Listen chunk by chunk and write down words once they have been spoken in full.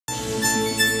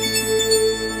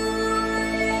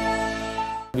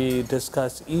we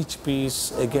discuss each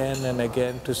piece again and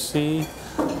again to see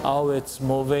how it's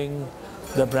moving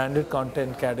the branded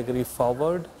content category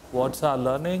forward. What's our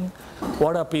learning?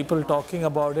 What are people talking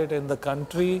about it in the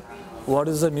country? What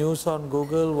is the news on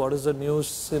Google? What is the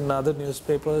news in other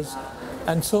newspapers?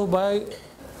 And so by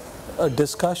a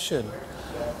discussion,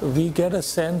 we get a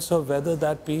sense of whether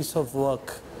that piece of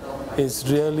work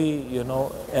is really,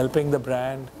 helping the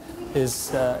brand,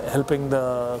 is helping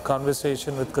the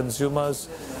conversation with consumers,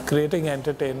 creating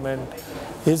entertainment.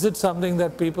 Is it something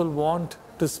that people want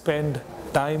to spend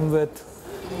time with?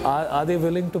 Are they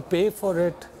willing to pay for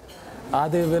it? Are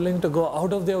they willing to go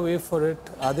out of their way for it?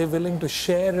 Are they willing to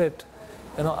share it?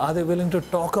 Are they willing to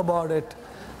talk about it?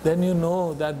 Then you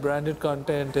know that branded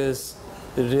content is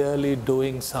really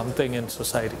doing something in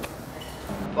society.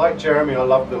 Like Jeremy, I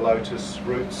love the Lotus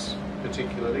roots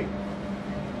particularly,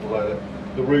 although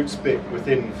the roots bit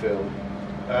within film.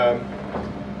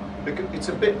 It's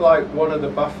a bit like one of the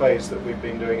buffets that we've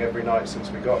been doing every night since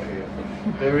we got here.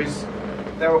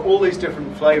 There are all these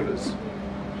different flavours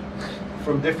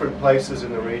from different places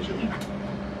in the region,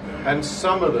 and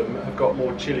some of them have got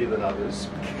more chili than others.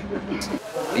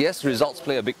 Yes, results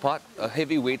play a big part. A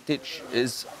heavy weightage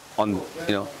is on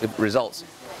results,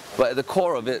 but at the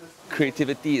core of it,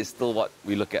 creativity is still what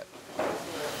we look at.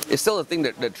 It's still a thing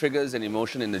that triggers an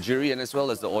emotion in the jury and as well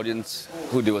as the audience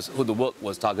who the work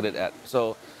was targeted at.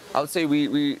 So I would say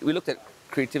we looked at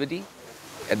creativity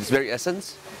at its very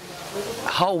essence.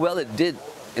 How well it did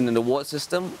in an award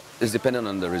system is dependent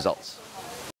on the results.